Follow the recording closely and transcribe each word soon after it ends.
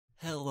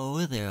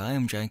Hello there, I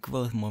am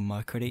GiantGrotle with more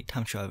Metroid 8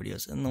 time trial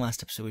videos. In the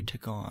last episode we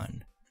took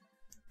on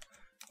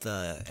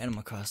the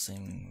Animal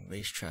Crossing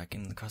racetrack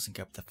in the Crossing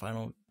Cup, the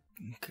final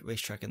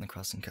racetrack in the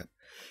Crossing Cup.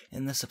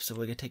 In this episode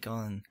we're going to take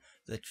on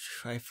the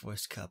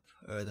Triforce Cup,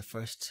 or the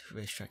first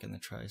racetrack in the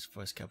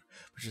Triforce Cup,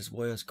 which is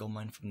Wario's Gold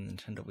Mine from the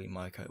Nintendo Wii,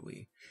 Mario Kart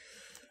Wii.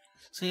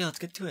 So yeah, let's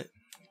get to it.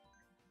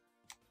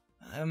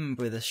 I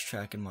remember this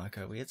track in Mario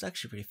Kart Wii. It's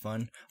actually pretty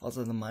fun,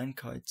 although the mine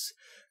carts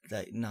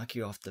that knock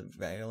you off the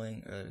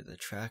railing or the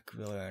track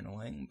really are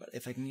annoying, but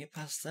if I can get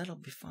past that, I'll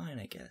be fine,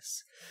 I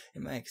guess,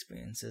 in my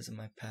experiences, in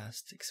my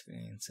past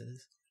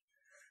experiences.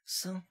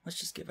 So, let's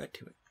just get right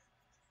to it.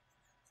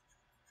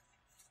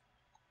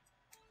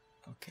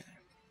 Okay.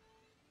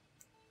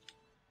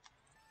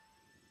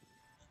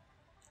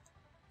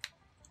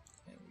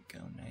 There we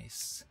go,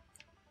 nice.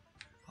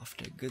 Off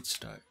to a good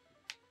start.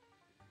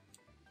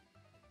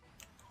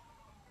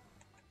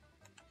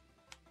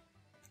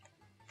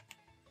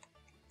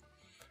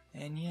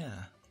 And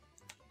yeah,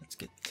 let's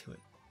get to it.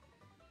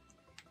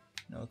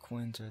 No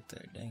coins right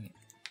there, dang it.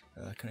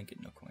 Oh, I couldn't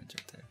get no coins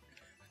right there.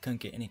 I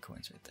couldn't get any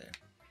coins right there.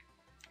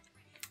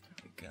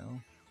 There we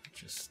go.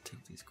 Just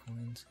take these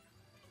coins.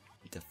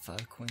 Get the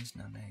 5 coins,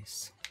 now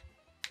nice.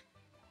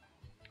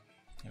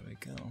 There we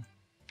go.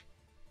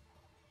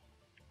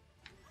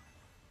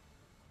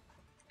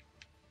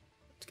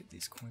 Let's get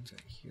these coins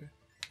right here.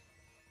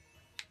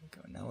 There we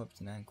go, now up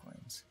to 9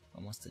 coins.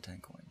 Almost to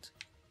 10 coins.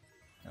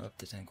 Now up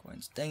to 10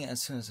 coins. Dang it,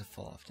 as soon as I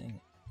fall off, dang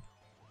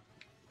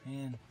it.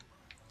 Man,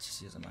 let's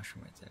just use a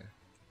mushroom right there.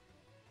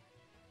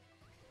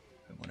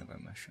 Or one of our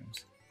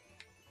mushrooms.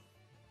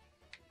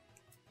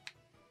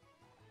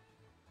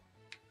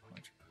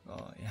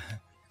 Oh yeah,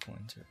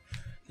 coins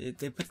are...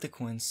 They put the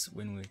coins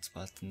in weird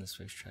spots in this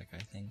racetrack, I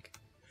think.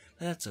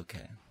 But that's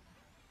okay.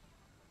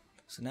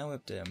 So now we're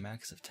up to a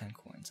max of 10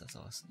 coins, that's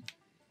awesome.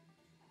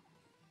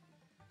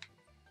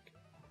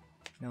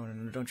 No,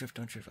 don't drift,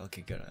 don't drift.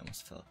 Okay, good, I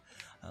almost fell.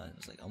 It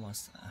was like I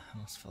almost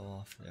fell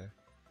off there.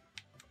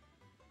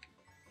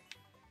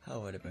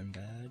 That would have been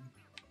bad.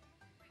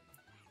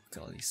 Look at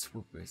all these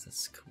swoopers,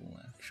 that's cool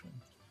actually.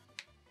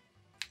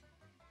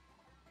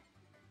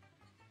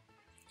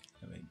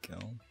 There we go.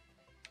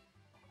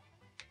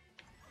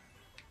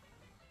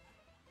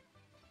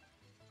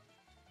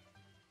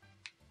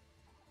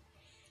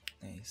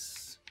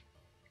 Nice.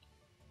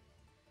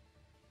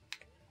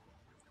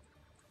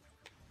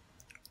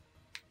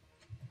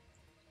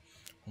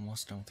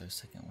 Almost done with our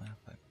second lap,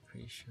 I'm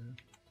pretty sure.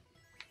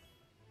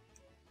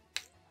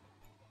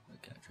 We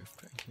got a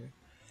drift right here.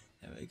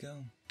 There we go.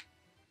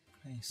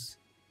 Nice.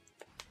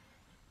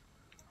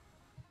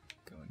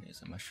 Go and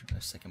use a mushroom,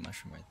 our second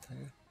mushroom right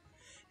there.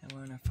 And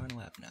we're on our final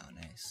lap now,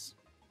 nice.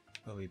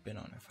 Well, we've been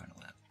on our final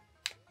lap.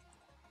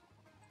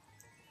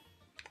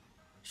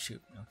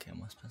 Shoot, okay, I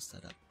almost messed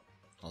that up.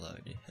 Although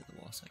I did hit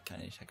the wall, so I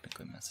kinda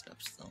technically messed it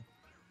up still.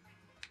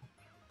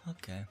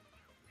 Okay.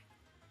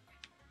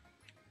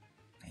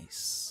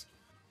 Nice.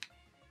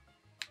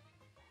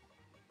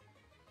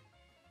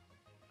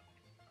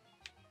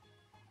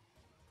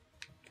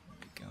 There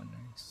we go,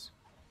 nice.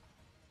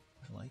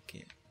 I like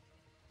it.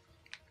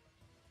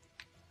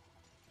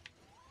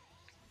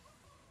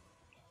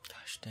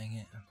 Gosh dang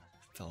it, I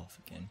fell off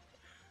again.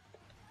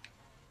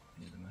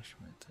 Need the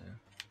mushroom right there.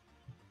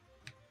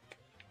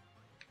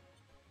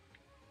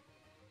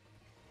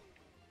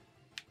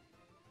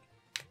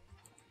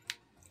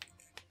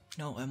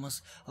 No, I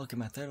must. Okay,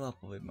 my third lap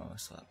will be my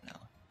last lap now.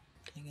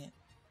 Dang it.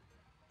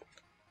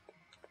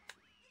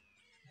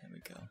 There we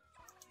go.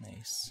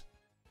 Nice.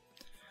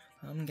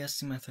 I'm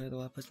guessing my third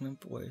lap was my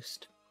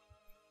worst.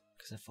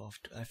 Because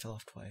I fell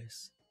off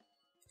twice.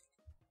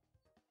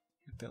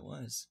 Yep, it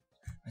was.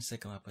 My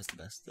second lap was the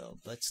best though.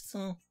 But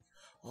still,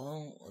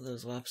 all of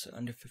those laps are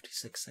under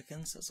 56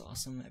 seconds. That's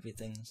awesome.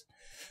 Everything's.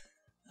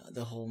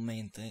 The whole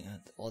main thing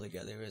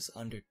altogether is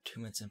under 2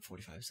 minutes and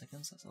 45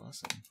 seconds. That's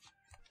awesome.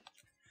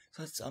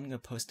 So I'm gonna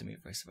post a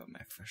meme verse about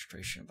my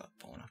frustration about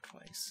falling off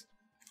twice.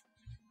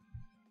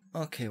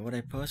 Okay, what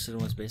I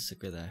posted was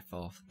basically that I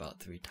fell off about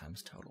 3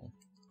 times total.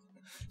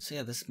 So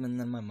yeah, this has been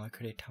my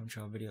Metroid 8 time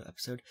trial video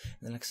episode.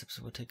 In the next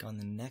episode, we'll take on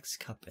the next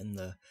cup in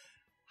the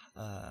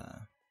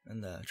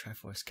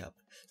Triforce Cup.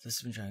 So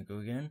this has been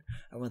GiantGrotle again.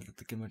 I would like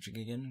to give much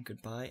again.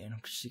 Goodbye, and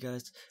hope to see you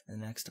guys in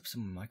the next episode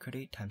of my Metroid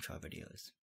 8 time trial videos.